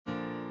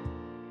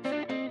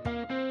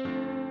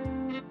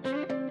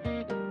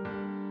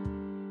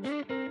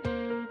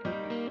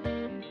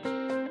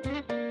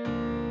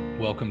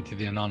Welcome to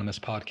the Anonymous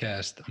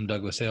Podcast. I'm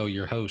Douglas L.,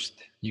 your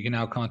host. You can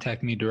now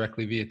contact me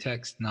directly via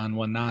text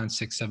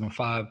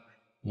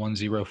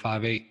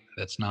 919-675-1058.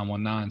 That's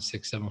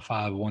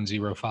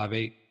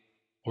 919-675-1058.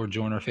 Or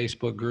join our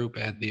Facebook group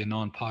at the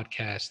Anon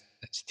Podcast.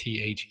 That's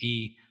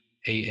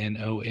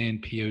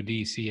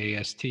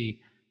TheAnonPodcast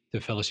to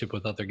fellowship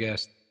with other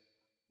guests.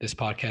 This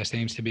podcast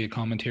aims to be a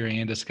commentary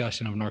and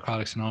discussion of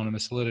Narcotics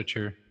Anonymous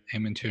literature,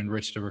 aiming to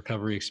enrich the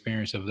recovery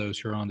experience of those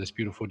who are on this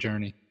beautiful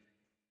journey.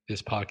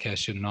 This podcast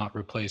should not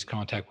replace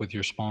contact with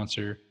your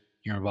sponsor,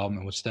 your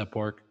involvement with step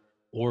work,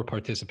 or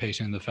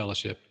participation in the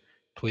fellowship.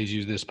 Please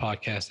use this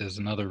podcast as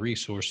another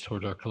resource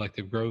toward our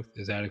collective growth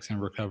as addicts in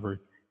recovery.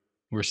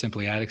 We're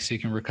simply addicts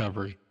seeking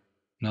recovery,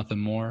 nothing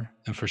more,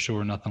 and for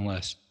sure, nothing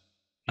less.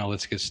 Now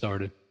let's get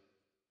started.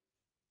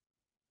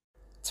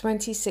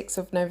 26th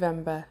of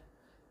November.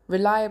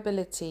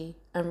 Reliability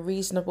and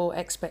reasonable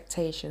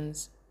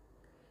expectations.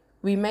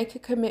 We make a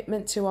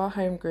commitment to our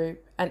home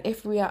group, and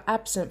if we are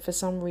absent for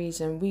some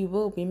reason, we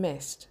will be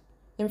missed.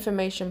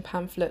 Information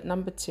pamphlet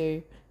number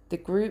 2, the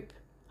group,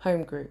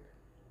 home group.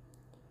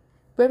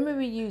 When we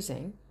were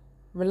using,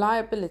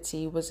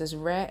 reliability was as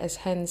rare as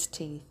hen's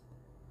teeth.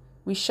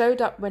 We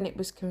showed up when it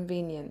was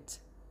convenient,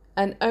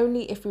 and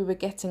only if we were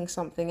getting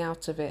something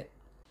out of it.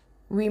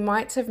 We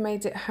might have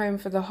made it home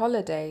for the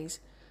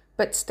holidays,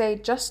 but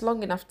stayed just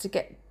long enough to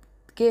get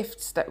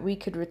gifts that we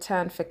could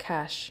return for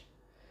cash.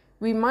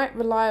 We might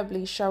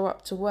reliably show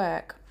up to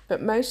work,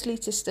 but mostly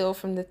to steal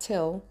from the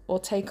till or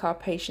take our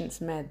patients'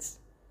 meds.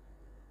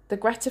 The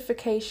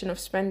gratification of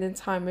spending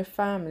time with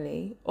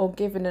family or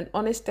giving an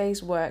honest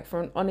day's work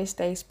for an honest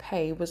day's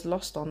pay was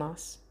lost on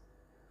us.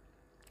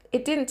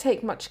 It didn't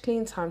take much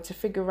clean time to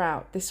figure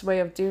out this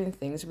way of doing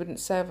things wouldn't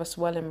serve us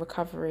well in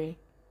recovery.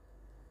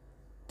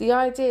 The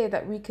idea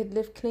that we could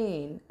live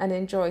clean and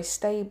enjoy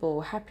stable,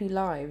 happy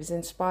lives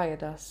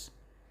inspired us.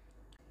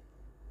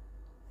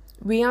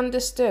 We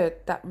understood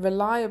that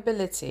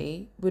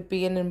reliability would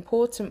be an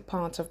important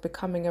part of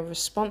becoming a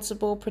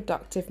responsible,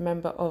 productive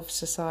member of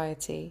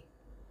society.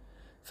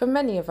 For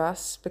many of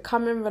us,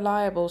 becoming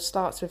reliable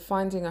starts with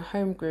finding a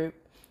home group,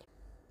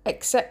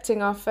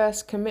 accepting our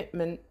first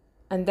commitment,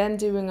 and then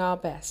doing our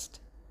best.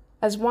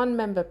 As one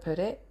member put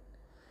it,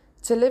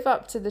 to live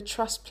up to the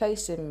trust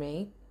placed in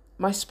me,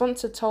 my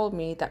sponsor told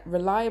me that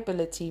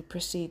reliability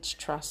precedes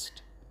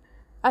trust.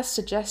 As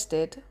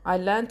suggested, I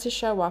learned to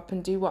show up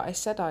and do what I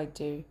said I'd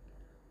do.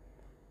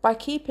 By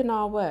keeping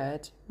our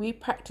word, we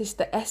practiced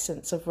the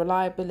essence of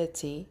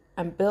reliability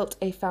and built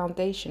a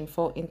foundation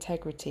for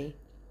integrity.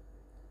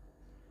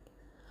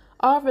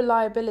 Our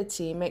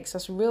reliability makes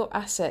us real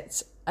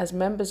assets as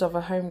members of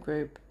a home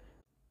group.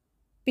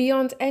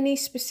 Beyond any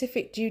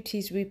specific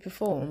duties we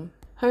perform,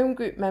 home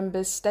group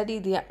members steady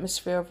the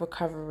atmosphere of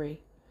recovery.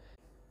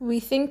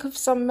 We think of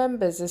some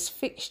members as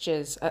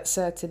fixtures at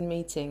certain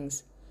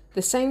meetings.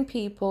 The same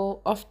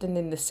people, often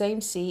in the same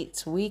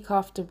seats, week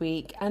after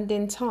week, and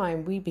in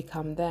time we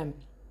become them.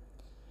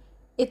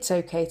 It's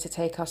okay to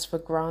take us for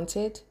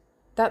granted.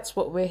 That's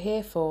what we're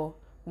here for,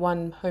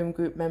 one home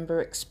group member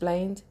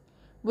explained.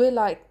 We're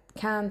like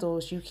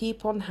candles you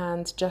keep on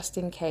hand just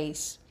in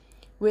case.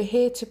 We're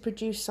here to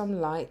produce some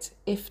light,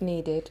 if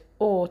needed,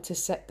 or to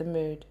set the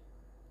mood.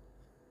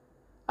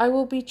 I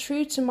will be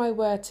true to my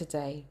word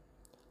today.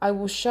 I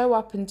will show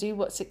up and do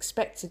what's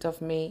expected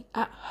of me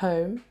at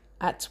home,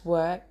 at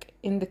work,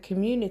 in the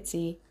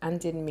community,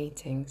 and in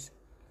meetings.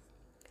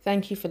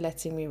 Thank you for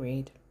letting me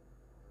read.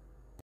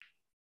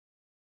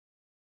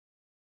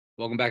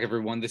 Welcome back,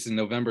 everyone. This is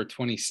November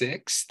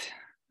 26th.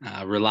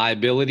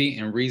 Reliability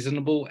and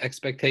reasonable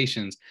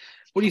expectations.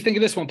 What do you think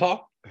of this one,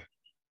 Paul?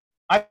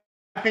 I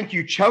think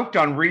you choked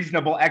on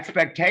reasonable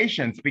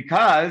expectations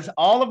because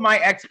all of my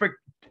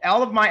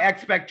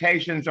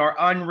expectations are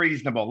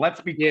unreasonable.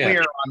 Let's be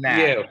clear on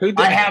that. Yeah.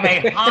 I have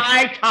a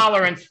high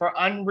tolerance for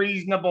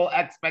unreasonable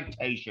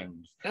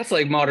expectations. That's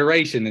like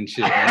moderation and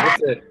shit.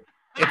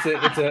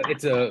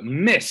 It's a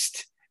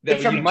mist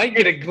that you might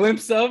get a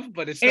glimpse of,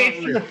 but it's not real.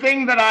 It's the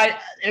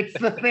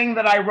thing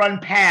that I run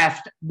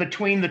past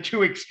between the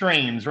two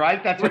extremes,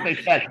 right? That's what they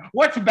said.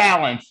 What's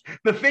balance?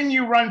 The thing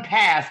you run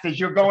past is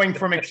you're going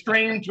from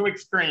extreme to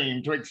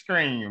extreme to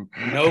extreme.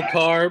 No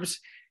carbs.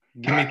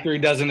 Give me 3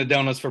 dozen of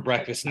donuts for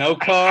breakfast. No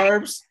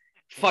carbs.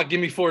 Fuck,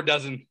 give me 4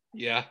 dozen.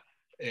 Yeah.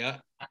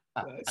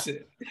 That's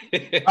it.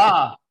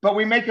 But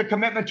we make a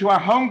commitment to our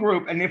home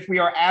group, and if we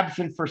are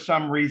absent for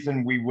some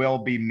reason, we will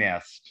be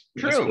missed.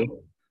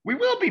 True. We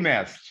will be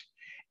missed.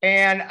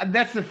 And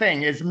that's the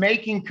thing, is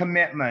making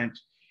commitment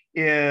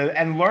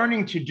and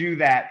learning to do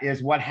that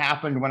is what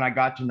happened when I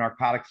got to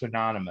Narcotics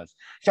Anonymous.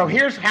 So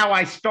here's how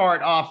I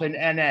start off in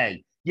NA.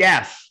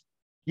 Yes,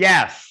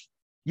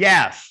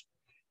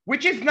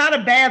 which is not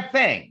a bad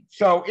thing.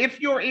 So if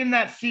you're in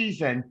that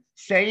season,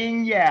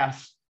 saying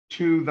yes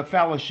to the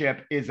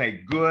fellowship is a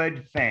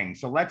good thing.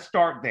 So let's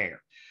start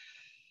there.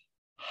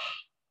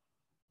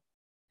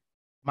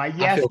 My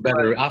yes.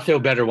 I feel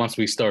better once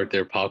we start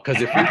there, Paul.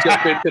 Because if we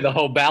jump into the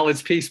whole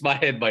balance piece, my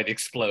head might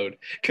explode.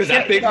 Because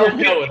I think we're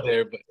going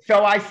there. But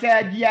so I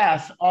said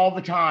yes all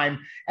the time,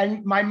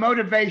 and my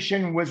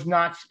motivation was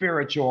not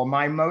spiritual.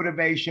 My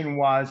motivation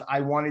was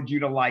I wanted you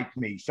to like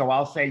me, so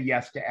I'll say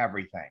yes to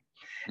everything.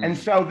 And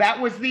so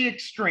that was the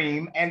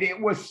extreme, and it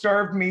was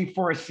served me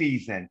for a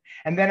season.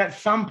 And then at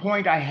some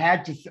point,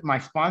 my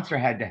sponsor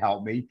had to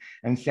help me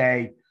and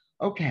say,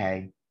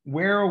 okay,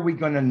 where are we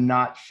going to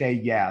not say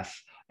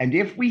yes? And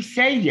if we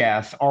say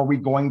yes, are we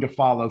going to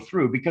follow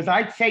through? Because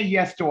I'd say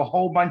yes to a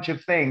whole bunch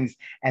of things,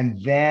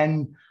 and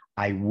then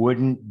I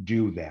wouldn't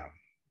do them.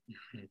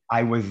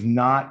 I was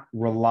not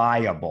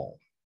reliable.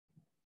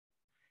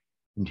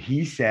 And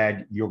he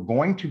said, you're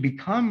going to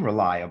become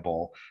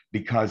reliable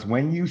because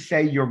when you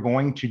say you're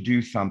going to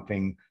do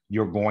something,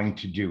 you're going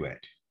to do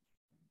it.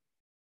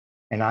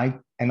 And I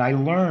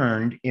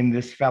learned in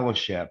this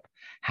fellowship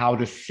how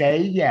to say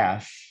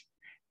yes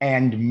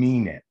and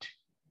mean it.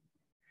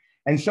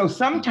 And so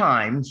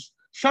sometimes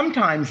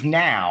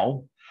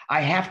now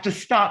I have to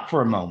stop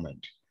for a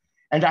moment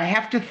and I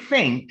have to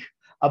think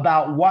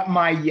about what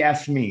my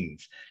yes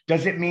means.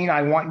 Does it mean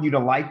I want you to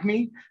like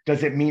me?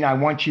 Does it mean I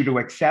want you to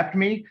accept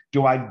me?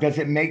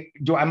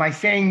 Am I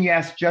saying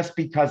yes just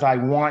because I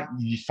want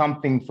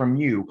something from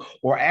you?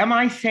 Or am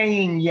I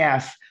saying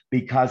yes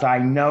because I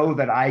know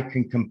that I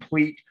can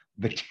complete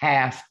the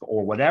task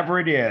or whatever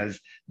it is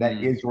that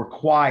is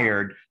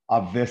required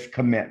of this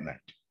commitment?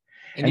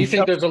 And you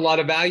think there's a lot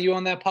of value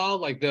on that, Paul?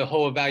 Like the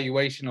whole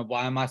evaluation of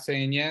why am I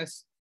saying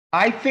yes?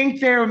 I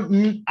think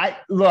I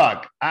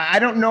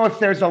don't know if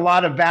there's a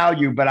lot of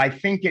value, but I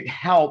think it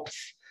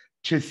helps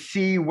to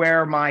see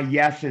where my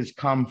yeses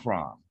come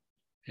from.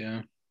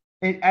 Yeah.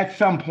 At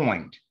some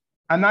point.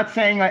 I'm not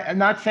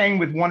saying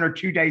with 1 or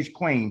 2 days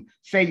clean,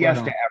 say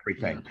yes to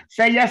everything. Yeah.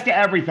 Say yes to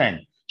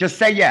everything. Just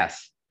say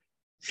yes.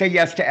 Say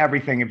yes to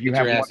everything if you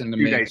have 1 or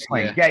 2 days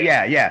clean.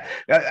 Yeah.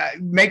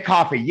 Make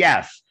coffee,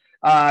 yes.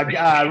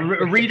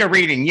 Read a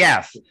reading,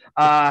 yes.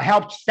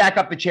 Help stack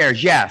up the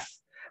chairs, yes.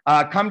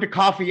 Come to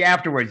coffee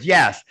afterwards,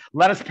 yes.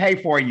 Let us pay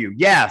for you,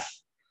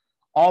 yes.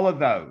 All of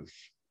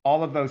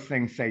those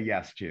things say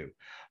yes to.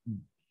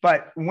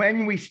 But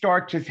when we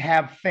start to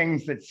have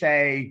things that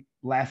say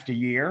last a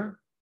year,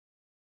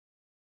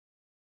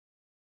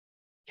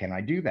 can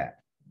I do that?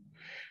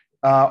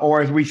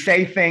 Or as we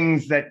say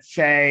things that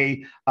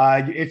say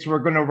we're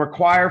going to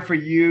require for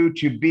you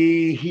to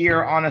be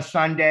here on a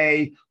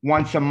Sunday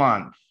once a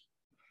month.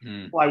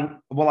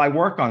 Will I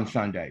work on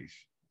Sundays?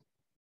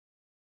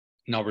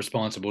 Not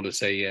responsible to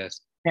say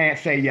yes. Can't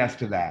say yes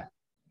to that.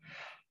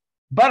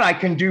 But I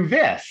can do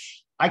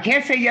this. I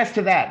can't say yes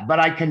to that, but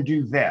I can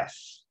do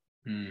this.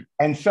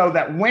 And so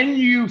that when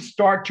you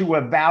start to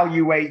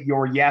evaluate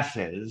your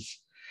yeses,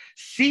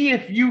 see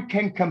if you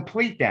can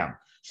complete them.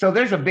 So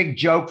there's a big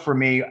joke for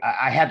me.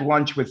 I had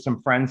lunch with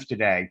some friends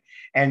today,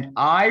 and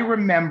I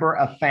remember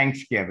a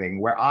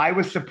Thanksgiving where I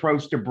was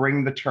supposed to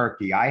bring the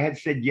turkey. I had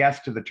said yes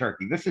to the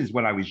turkey. This is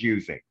what I was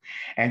using.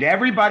 And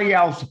everybody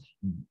else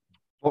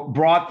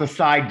brought the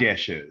side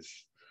dishes.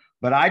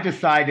 But I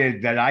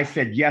decided that I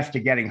said yes to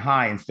getting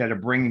high instead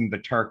of bringing the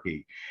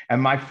turkey.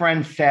 And my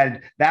friend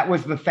said that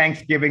was the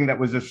Thanksgiving that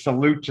was a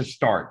salute to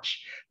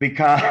starch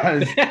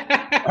because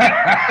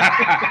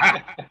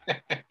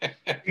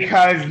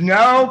because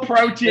no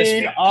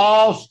protein,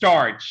 all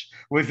starch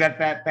was at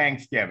that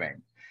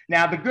Thanksgiving.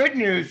 Now, the good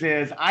news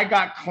is I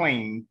got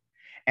clean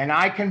and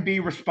I can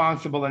be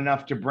responsible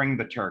enough to bring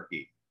the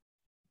turkey.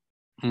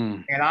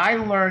 And I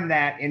learned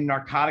that in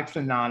Narcotics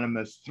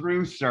Anonymous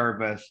through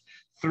service,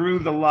 through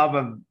the love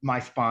of my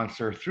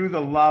sponsor, through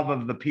the love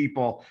of the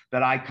people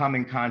that I come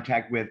in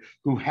contact with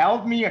who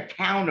held me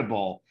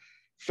accountable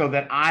so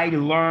that I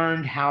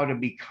learned how to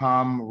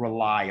become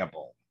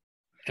reliable.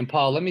 And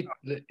Paul,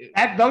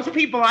 those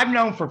people I've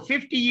known for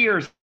 50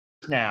 years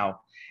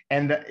now.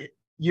 And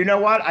you know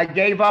what? I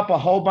gave up a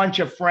whole bunch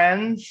of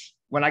friends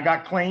when I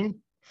got clean.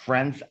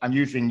 Friends, I'm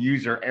using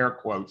user air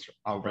quotes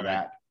over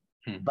that.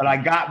 But I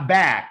got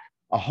back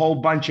a whole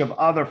bunch of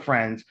other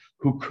friends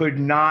who could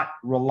not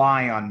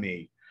rely on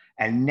me.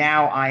 And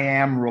now I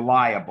am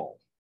reliable.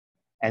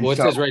 And it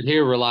says right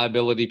here,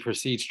 reliability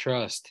precedes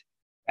trust.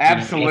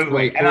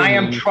 Absolutely. And I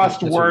am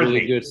trustworthy. That's a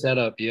really good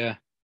setup. Yeah.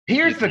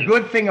 Here's the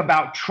good thing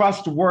about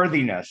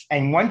trustworthiness.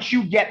 And once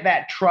you get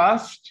that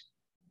trust,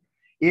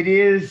 it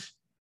is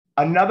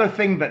another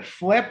thing that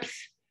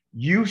flips.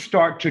 You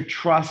start to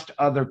trust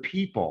other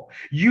people.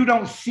 You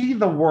don't see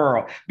the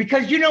world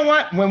because you know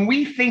what? When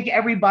we think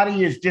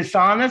everybody is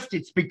dishonest,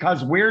 it's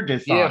because we're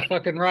dishonest. Yeah,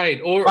 fucking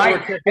right.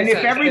 And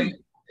if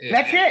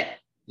that's it.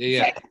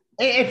 Yeah.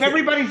 If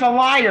everybody's a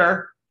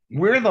liar,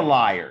 we're the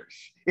liars.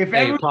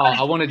 Hey, Paul,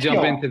 I want to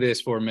jump into this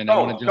for a minute.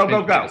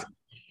 Go.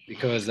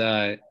 Because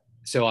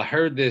so I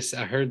heard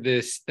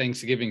this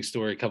Thanksgiving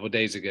story a couple of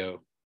days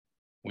ago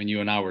when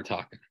you and I were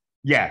talking.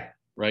 Yeah.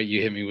 Right.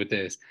 You hit me with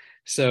this.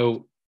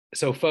 So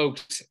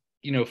folks,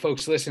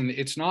 listen,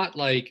 it's not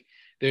like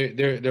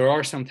there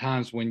are some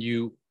times when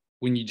you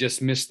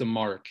just miss the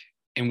mark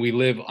and we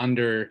live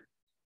under,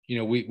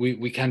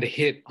 we kind of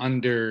hit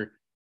under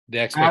the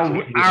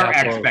expectations our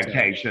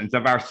expectations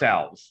of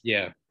ourselves.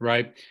 Yeah,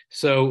 right.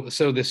 So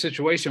the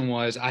situation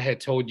was, I had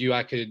told you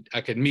I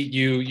could meet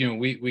you. You know,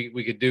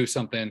 we could do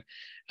something.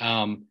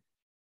 Bam,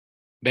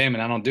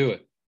 and I don't do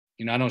it.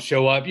 You know, I don't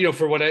show up. You know,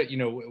 for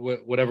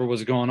whatever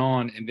was going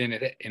on, and then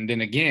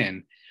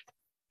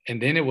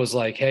it was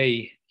like,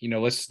 hey, you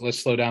know, let's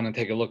slow down and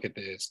take a look at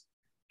this.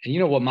 And you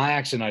know what my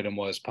action item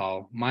was,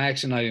 Paul? My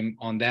action item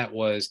on that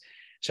was,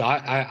 so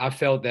I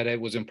felt that it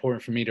was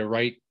important for me to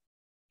write,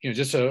 you know,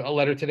 just a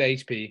letter to the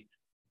HP.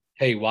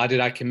 Hey, why did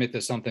I commit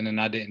to something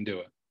and I didn't do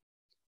it?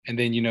 And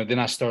then, you know, then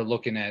I start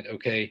looking at,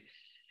 okay,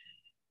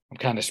 I'm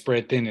kind of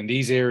spread thin in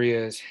these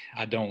areas.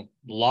 I don't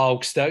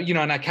log stuff, you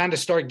know, and I kind of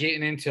start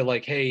getting into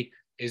like, hey,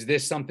 is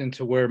this something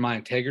to where my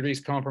integrity is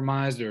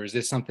compromised? Or is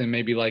this something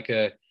maybe like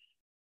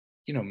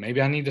you know,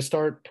 maybe I need to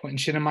start putting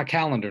shit in my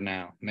calendar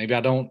now. Maybe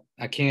I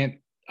can't,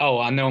 oh,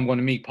 I know I'm going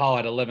to meet Paul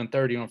at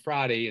 11:30 on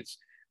Friday. It's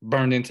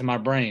burned into my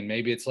brain.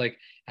 Maybe it's like,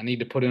 I need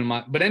to put in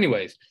but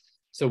anyways,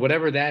 so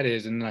whatever that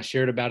is. And then I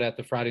shared about it at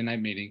the Friday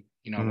night meeting,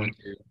 you know, I went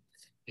to,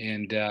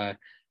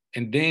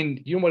 and then,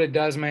 you know what it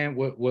does, man?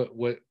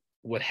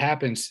 What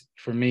happens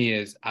for me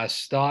is I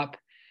stop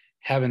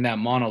having that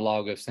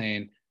monologue of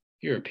saying,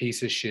 you're a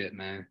piece of shit,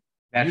 man.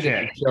 That's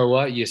it. So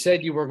what? You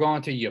said you were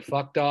going to, you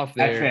fucked off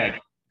there. That's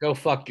it. Go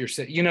fuck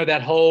yourself. You know,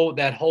 that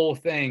whole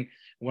thing.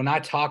 When I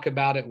talk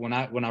about it, when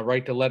I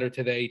write the letter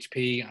to the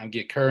HP, I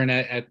get current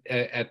at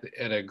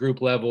a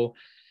group level.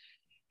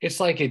 It's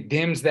like it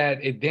dims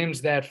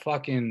that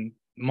fucking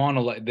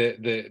monologue,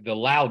 the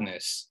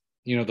loudness,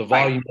 you know, the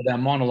volume of that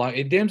monologue.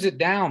 It dims it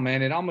down,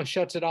 man. It almost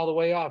shuts it all the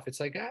way off. It's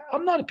like,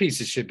 I'm not a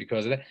piece of shit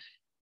because of that.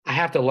 I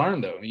have to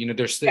learn though. You know,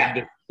 there's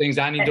things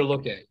I need to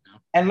look at. You know?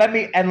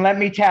 And let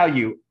me tell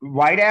you,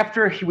 right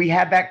after we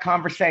had that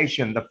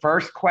conversation, the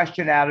first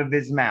question out of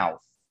his mouth,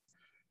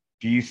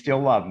 do you still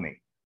love me?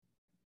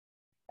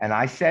 And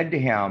I said to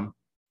him,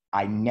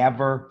 I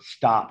never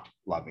stopped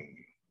loving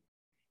you.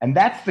 And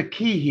that's the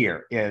key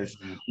here is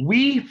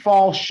we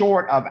fall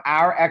short of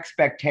our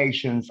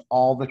expectations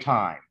all the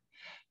time,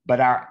 but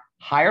our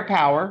higher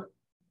power,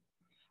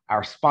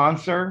 our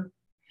sponsor,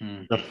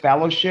 the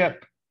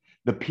fellowship,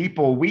 the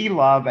people we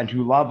love and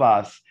who love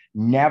us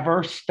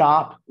never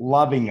stop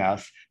loving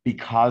us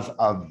because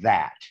of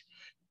that.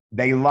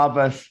 They love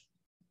us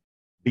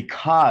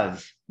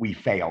because we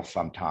fail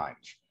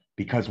sometimes,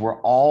 because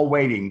we're all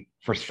waiting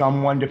for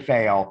someone to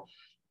fail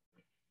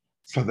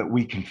so that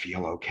we can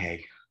feel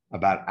okay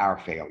about our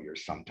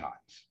failures sometimes.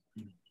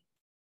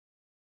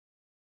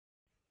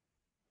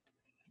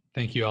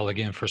 Thank you all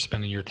again for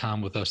spending your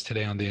time with us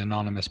today on the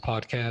Anonymous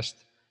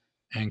Podcast.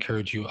 I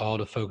encourage you all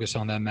to focus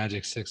on that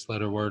magic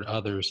 6-letter word,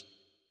 others,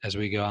 as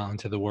we go out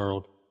into the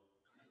world.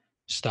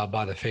 Stop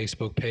by the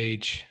Facebook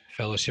page,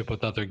 Fellowship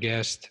with Other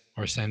Guests,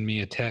 or send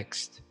me a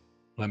text.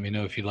 Let me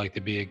know if you'd like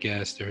to be a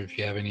guest or if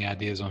you have any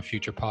ideas on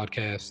future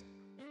podcasts.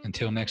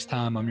 Until next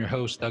time, I'm your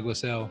host,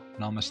 Douglas L.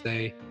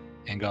 Namaste,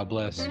 and God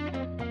bless.